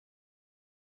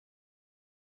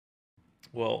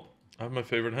Well, I have my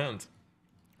favorite hand.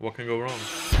 What can go wrong?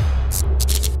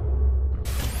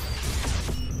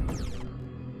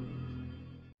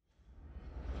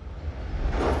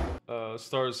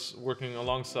 Starts working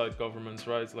alongside governments,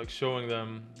 right? Like showing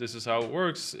them this is how it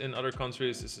works in other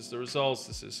countries, this is the results,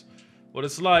 this is what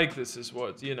it's like, this is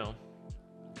what, you know.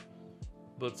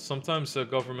 But sometimes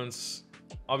governments,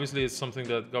 obviously it's something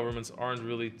that governments aren't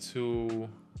really too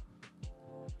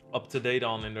up to date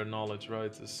on in their knowledge,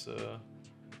 right?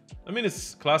 I mean,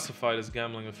 it's classified as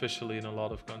gambling officially in a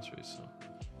lot of countries, so.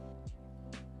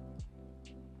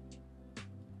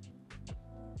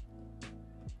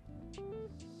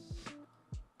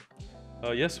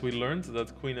 Yes, we learned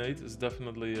that Queen 8 is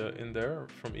definitely in there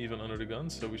from even under the gun,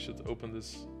 so we should open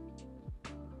this.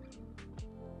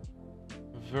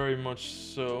 Very much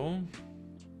so.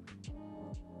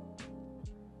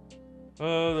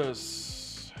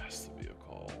 There's has to be a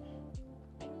call.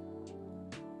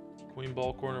 Queen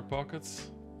ball corner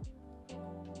pockets.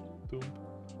 Boom.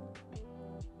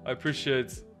 I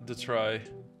appreciate the try.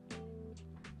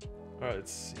 Alright,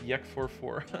 it's Yak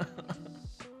 4-4.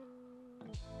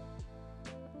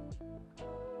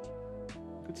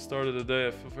 Good start of the day,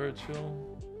 I feel very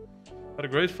chill. Had a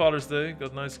great Father's Day,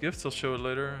 got nice gifts, I'll show it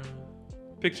later.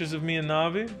 Pictures of me and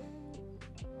Navi.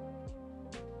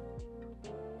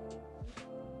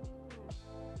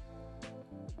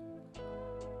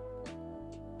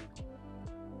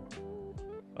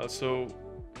 So,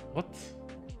 what?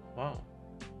 Wow.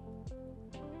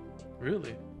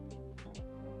 Really?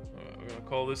 We're gonna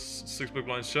call this 6 big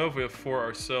blind shove. We have 4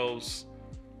 ourselves.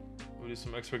 We do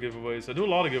some extra giveaways. I do a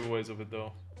lot of giveaways of it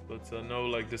though, but no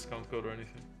like discount code or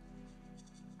anything.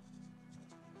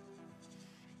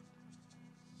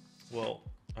 Well,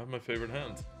 I have my favorite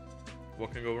hand.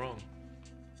 What can go wrong?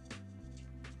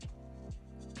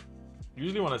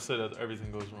 Usually when I say that,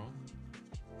 everything goes wrong.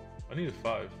 I need a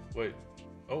 5. Wait.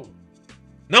 Oh.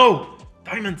 No!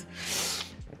 Diamond!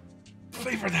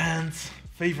 Favorite hands.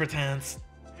 Favorite hands.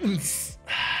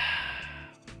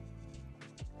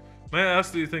 May I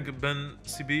ask, do you think Ben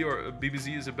CB or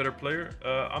BBZ is a better player?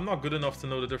 I'm not good enough to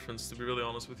know the difference, to be really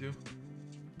honest with you.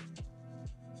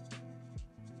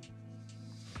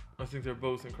 I think they're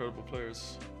both incredible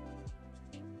players.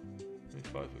 I mean,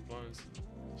 5 big blinds.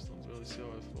 I just don't really see how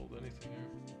I fold anything here.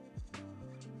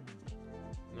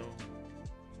 No.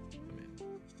 I mean...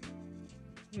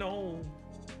 No!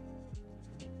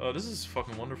 This is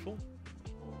fucking wonderful.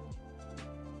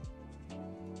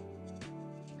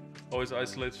 Always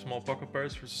isolate small pocket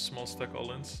pairs versus small stack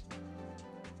all-ins.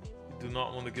 You do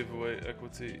not want to give away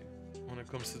equity when it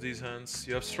comes to these hands.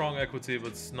 You have strong equity, but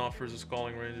it's not versus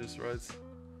calling ranges, right?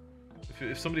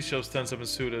 If somebody shows 10-7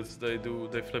 suited,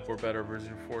 they flip or better versus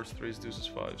your 4s, 3s, deuces,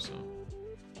 5s, so.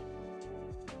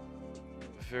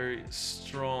 Very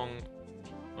strong.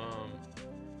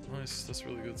 Nice, that's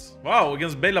really good. Wow,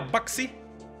 against Bela Baxi.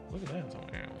 Look at that.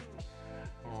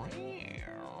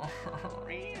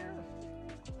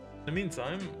 In the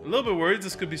meantime, a little bit worried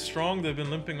this could be strong. They've been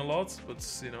limping a lot,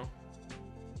 but you know.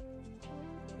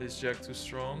 Ace Jack too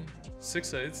strong.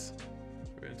 6-8.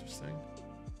 Very interesting.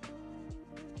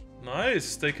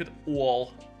 Nice, take it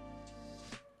all.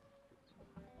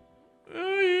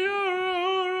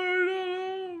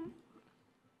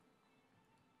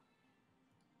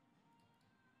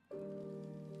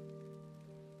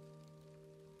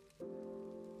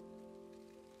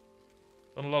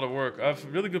 Done a lot of work. I have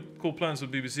really good, cool plans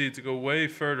with BBC to go way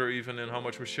further even in how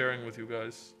much we're sharing with you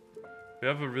guys. We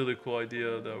have a really cool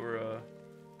idea that we're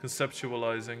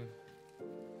conceptualizing.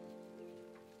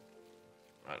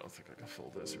 I don't think I can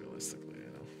fold this realistically,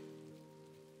 you know.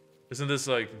 Isn't this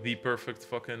like the perfect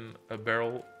fucking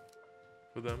barrel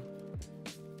for them?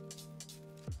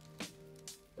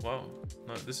 Wow,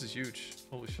 no, this is huge.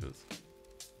 Holy shit.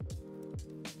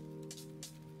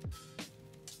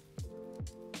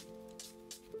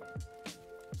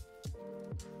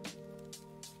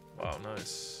 Wow,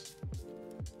 nice.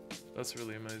 That's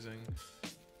really amazing.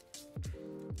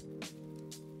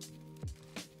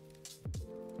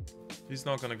 He's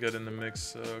not gonna get in the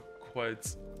mix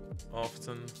quite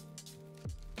often.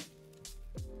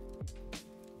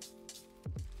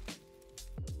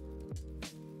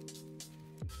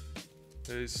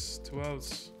 Ace, 2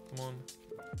 outs. Come on.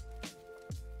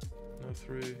 No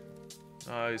 3.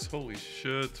 Nice. Holy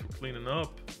shit. We're cleaning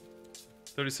up.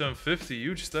 3750.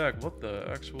 Huge stack. What the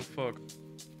actual fuck?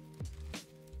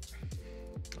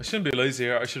 I shouldn't be lazy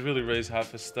here. I should really raise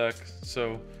half a stack.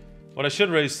 So, what I should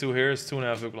raise to here is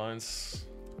 2.5 big blinds.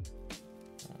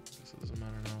 Oh, I guess it doesn't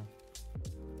matter now.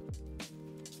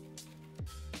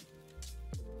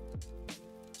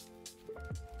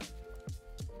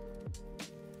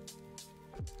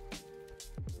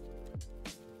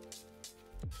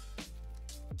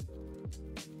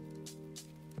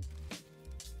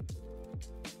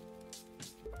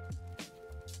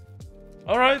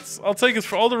 All right, I'll take it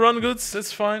for all the run goods.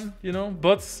 It's fine, you know.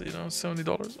 But you know,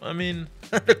 $70. I mean,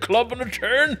 the club on a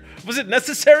turn. Was it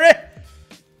necessary?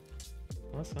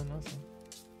 Nice one, nice one.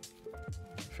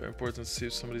 Very important to see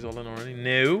if somebody's all in already.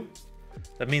 No,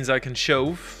 that means I can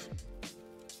shove. I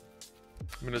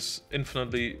mean, there's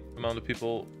infinitely amount of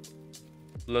people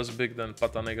less big than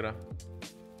Pata Negra.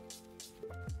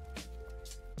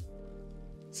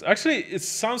 It's actually, it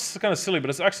sounds kind of silly, but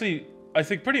it's actually, I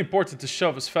think, pretty important to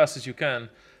shove as fast as you can.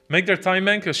 Make their time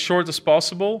bank as short as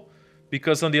possible,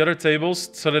 because on the other tables,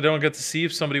 so they don't get to see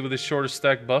if somebody with a shorter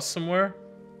stack busts somewhere.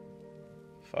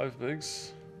 5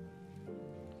 bigs.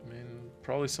 I mean,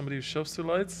 probably somebody who shoves too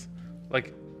light.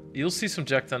 Like, you'll see some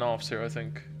Jack 10 offs here, I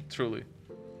think, truly.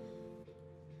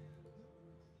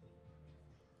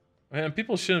 And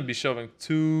people shouldn't be shoving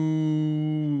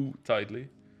too tightly.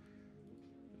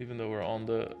 Even though we're on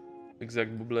the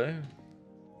exact bouble.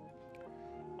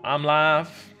 I'm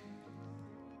live.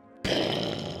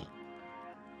 This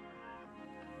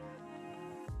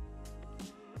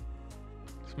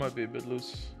might be a bit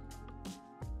loose.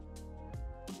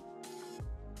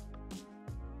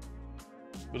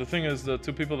 But the thing is, the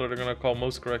two people that are gonna call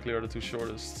most correctly are the two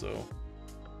shortest, so...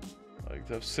 Like,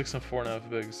 they have 6 and 4.5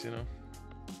 bigs, you know?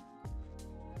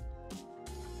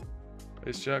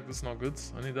 Ace Jack, that's not good.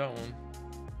 I need that one.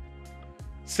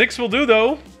 6 will do,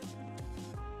 though.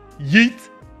 Yeet.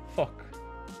 Fuck.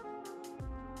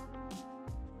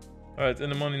 Alright, in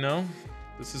the money now.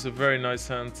 This is a very nice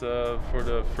hand for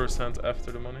the first hand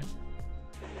after the money.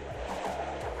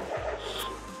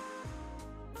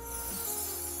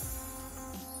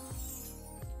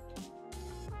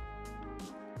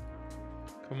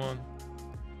 Come on.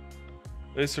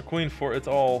 Ace or queen for it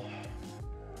all.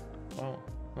 Wow.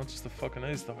 Not just the fucking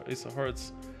ace, the ace of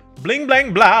hearts. Bling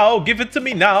blang blow, give it to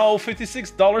me now.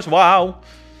 $56, wow.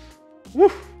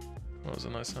 Woo. That was a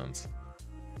nice hand.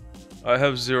 I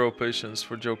have zero patience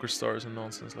for Joker stars and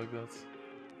nonsense like that.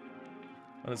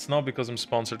 And it's not because I'm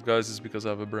sponsored, guys, it's because I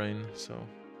have a brain, so.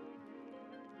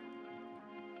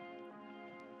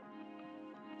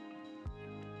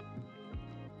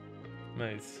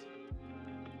 Mate.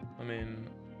 I mean...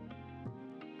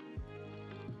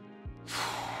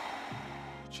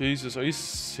 Jesus, are you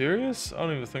serious? I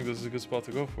don't even think this is a good spot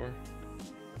to go for.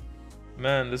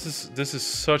 Man, this is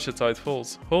such a tight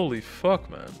fold. Holy fuck,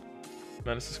 man.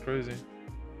 Man, this is crazy.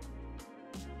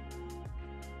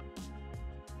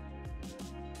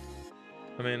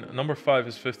 I mean, number 5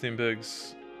 is 15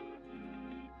 bigs.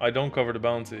 I don't cover the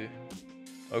bounty.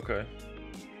 Okay.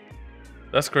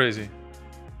 That's crazy.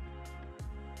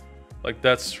 Like,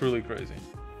 that's truly crazy.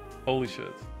 Holy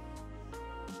shit.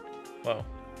 Wow.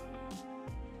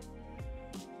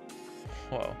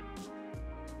 Wow.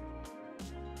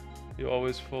 He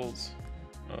always folds.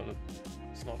 Oh,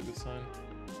 that's not a good sign.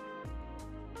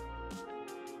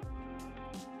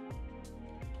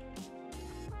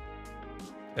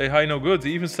 Hey, hi, no good.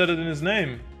 He even said it in his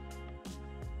name.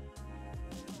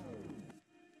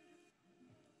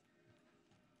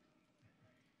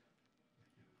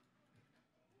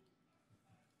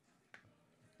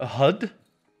 A HUD?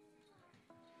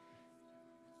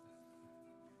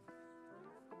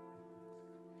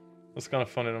 That's kind of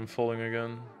funny that I'm folding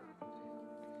again.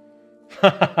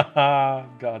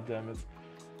 God damn it.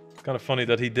 It's kind of funny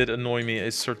that he did annoy me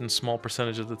a certain small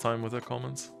percentage of the time with that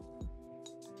comment.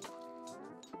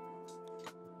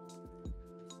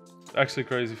 Actually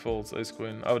crazy folds, ace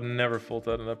queen. I would never fold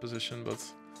that in that position, but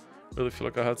I really feel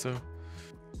like I had to.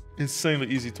 Insanely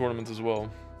easy tournament as well.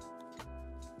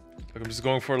 Like I'm just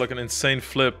going for like an insane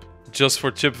flip just for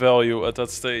chip value at that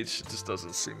stage. It just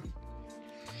doesn't seem...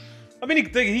 I mean,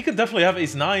 he could definitely have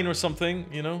ace 9 or something,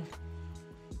 you know?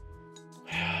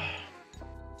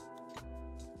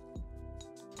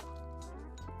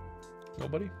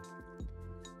 Nobody?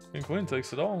 King queen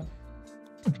takes it all.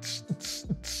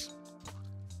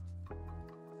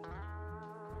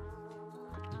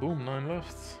 Boom, 9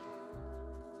 left.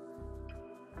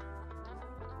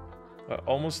 I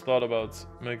almost thought about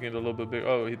making it a little bit bigger.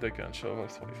 Oh, they can't show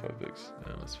off 25 bigs.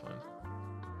 Yeah, that's fine.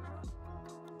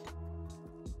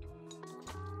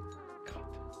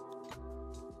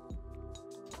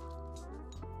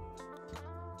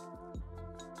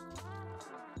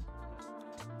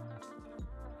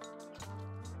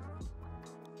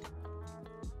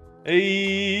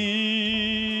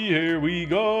 Hey, here we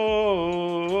go.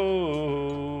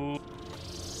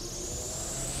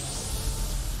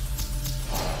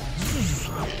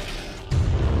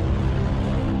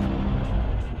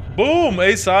 Boom,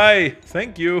 ace high.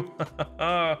 Thank you.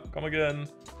 Come again.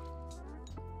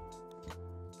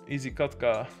 Easy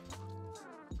Katka.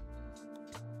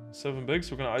 7 bigs.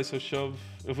 We're gonna ISO shove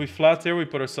If we flat here, we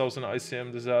put ourselves in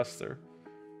ICM disaster.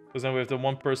 Because then we have the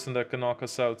one person that can knock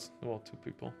us out. Well, 2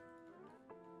 people.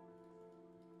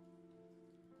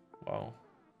 Wow.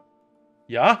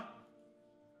 Ja?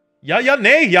 Ja, ja,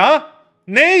 nee, ja?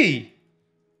 Nee!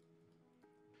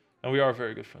 And we are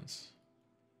very good friends.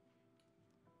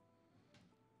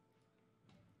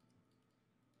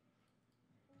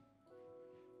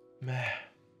 Meh.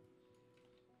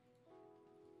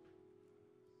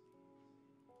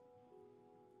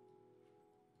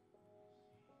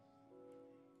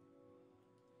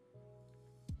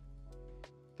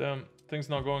 Damn, things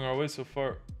not going our way so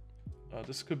far.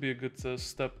 This could be a good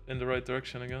step in the right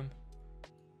direction again.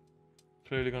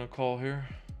 Clearly gonna call here.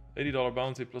 $80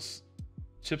 bounty plus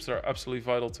chips are absolutely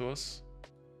vital to us.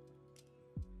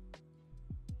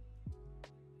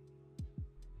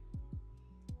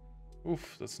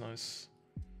 Oof, that's nice.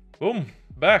 Boom,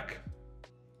 back.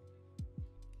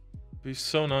 Be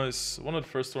so nice. One of the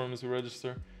first tournaments we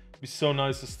register. Be so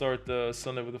nice to start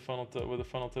Sunday with a final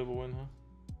table win, huh?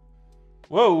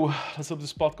 Whoa, let's hope the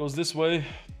spot goes this way.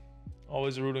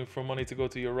 Always rooting for money to go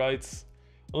to your right.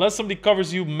 Unless somebody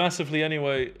covers you massively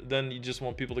anyway, then you just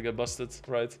want people to get busted,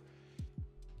 right?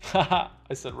 Haha,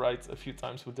 I said right a few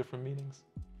times with different meanings.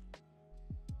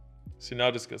 See, now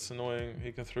this gets annoying.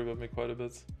 He can 3-bet me quite a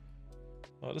bit.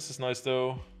 Oh, this is nice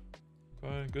though.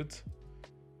 Okay, good.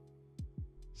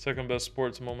 Second best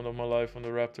sports moment of my life when the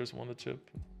Raptors won the chip.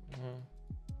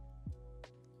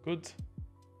 Good.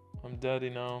 I'm daddy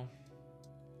now.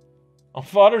 On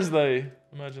Father's Day!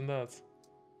 Imagine that.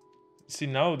 See,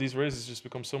 now these races just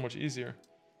become so much easier.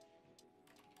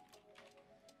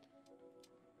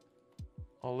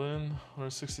 All in,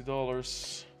 $160,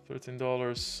 $13.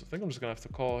 I think I'm just gonna have to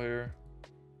call here.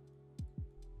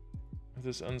 If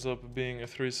this ends up being a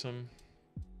threesome.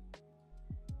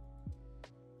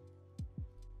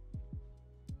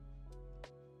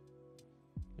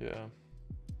 Yeah.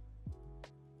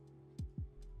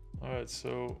 Alright,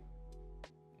 so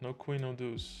no queen, no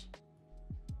deuce.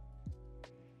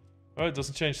 Alright,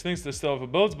 doesn't change things. They still have a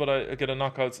boat, but I get a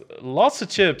knockout. Lots of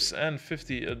chips and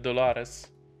 $50.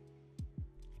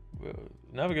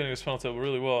 Navigating this final table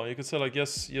really well. You could say like,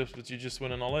 yes, but you just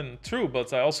win an all-in. True,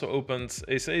 but I also opened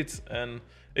ace-8 and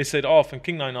ace-8 off and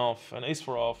king-9 off and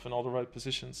ace-4 off in all the right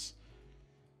positions.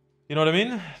 You know what I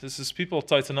mean? This is people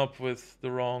tighten up with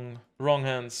the wrong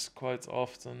hands quite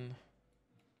often.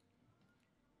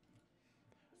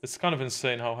 It's kind of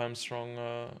insane how hamstrung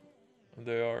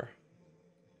they are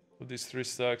with these 3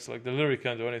 stacks. Like, they literally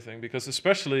can't do anything because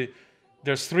especially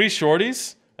there's 3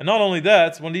 shorties. And not only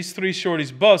that, when these 3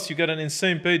 shorties bust, you get an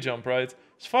insane pay jump, right?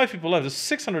 There's 5 people left. There's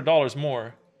 $600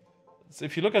 more. So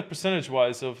if you look at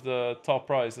percentage-wise of the top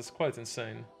prize, that's quite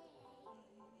insane.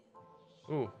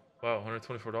 Ooh, wow,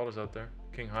 $124 out there.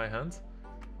 King high hand.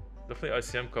 Definitely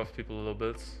ICM cuff people a little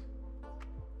bit.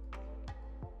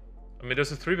 I mean,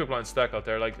 there's a 3 big blind stack out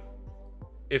there. Like,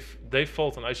 if they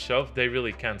fold and I shove, they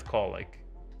really can't call. Like,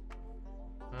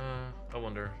 I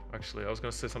wonder. Actually, I was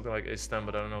gonna say something like ace-10,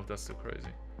 but I don't know if that's too crazy.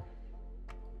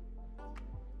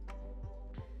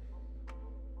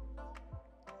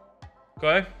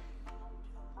 Okay.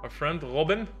 Our friend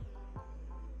Robin.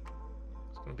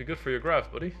 It's gonna be good for your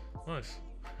graph, buddy. Nice.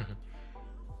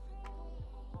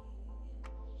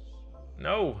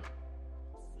 No.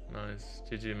 Nice.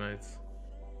 GG, mate.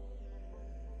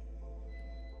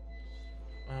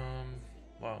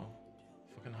 Wow.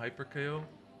 Fucking hyper KO?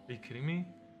 Are you kidding me?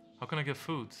 How can I get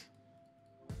food?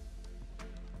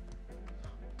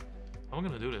 How am I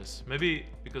gonna do this? Maybe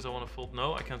because I want to fold.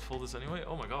 No, I can't fold this anyway.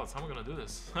 Oh my god, how am I gonna do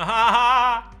this?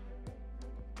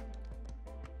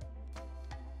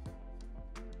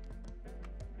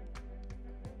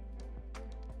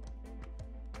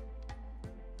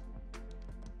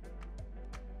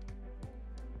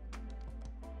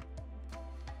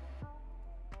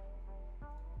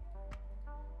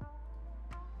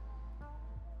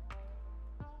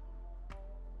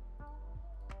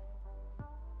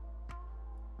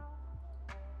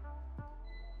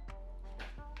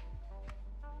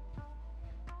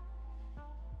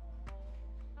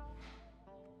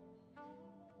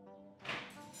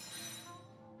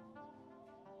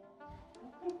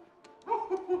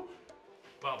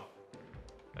 Wow.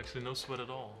 Actually, no sweat at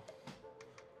all.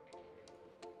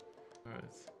 Alright.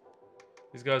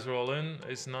 These guys are all in.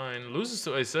 Ace-9. Loses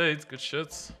to ace-8. Good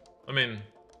shit. I mean,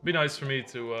 it'd be nice for me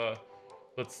to...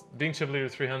 but being chip leader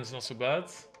 3-handed is not so bad.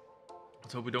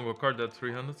 Let's hope we don't go card that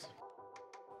 3-handed.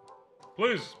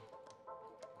 Please!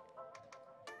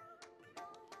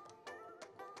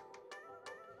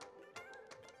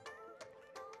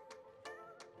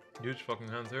 Huge fucking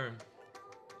hand here.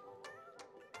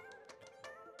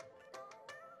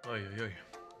 Ay, ay, ay.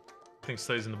 Thing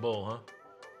stays in the bowl, huh?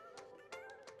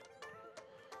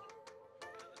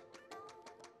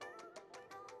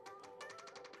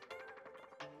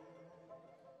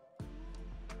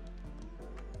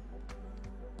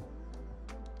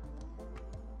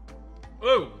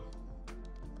 Oh!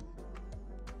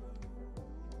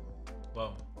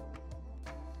 Wow.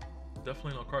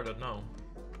 Definitely not carded now.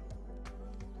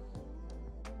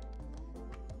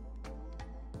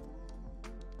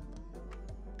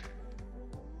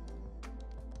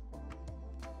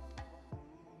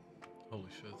 Holy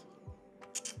shit.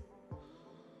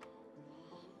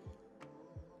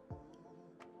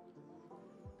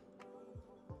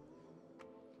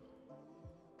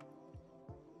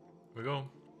 Here we go.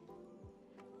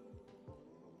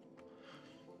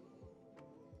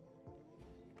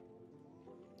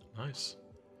 Nice.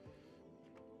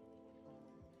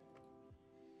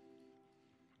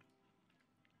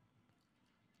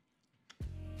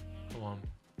 Come on.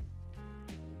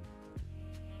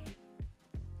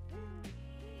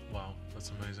 Wow,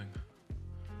 that's amazing.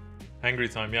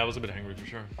 Hangry time. Yeah, I was a bit hangry for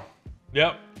sure.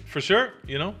 Yeah, for sure.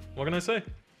 You know, what can I say?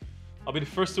 I'll be the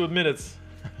first to admit it.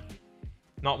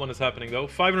 Not when it's happening though.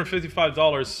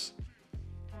 $555.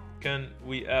 Can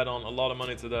we add on a lot of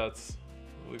money to that?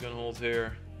 We can hold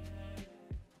here.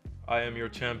 I am your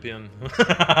champion.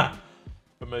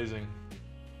 Amazing.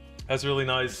 That's really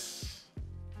nice.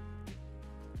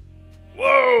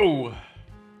 Whoa!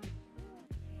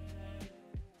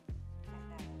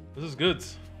 This is good.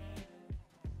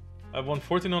 I've won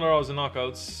 $1,400 in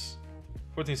knockouts.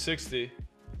 $1,460.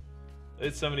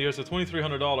 870 here, so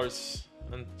 $2,300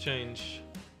 and change.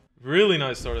 Really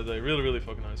nice start of the day. Really, really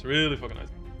fucking nice. Really fucking nice.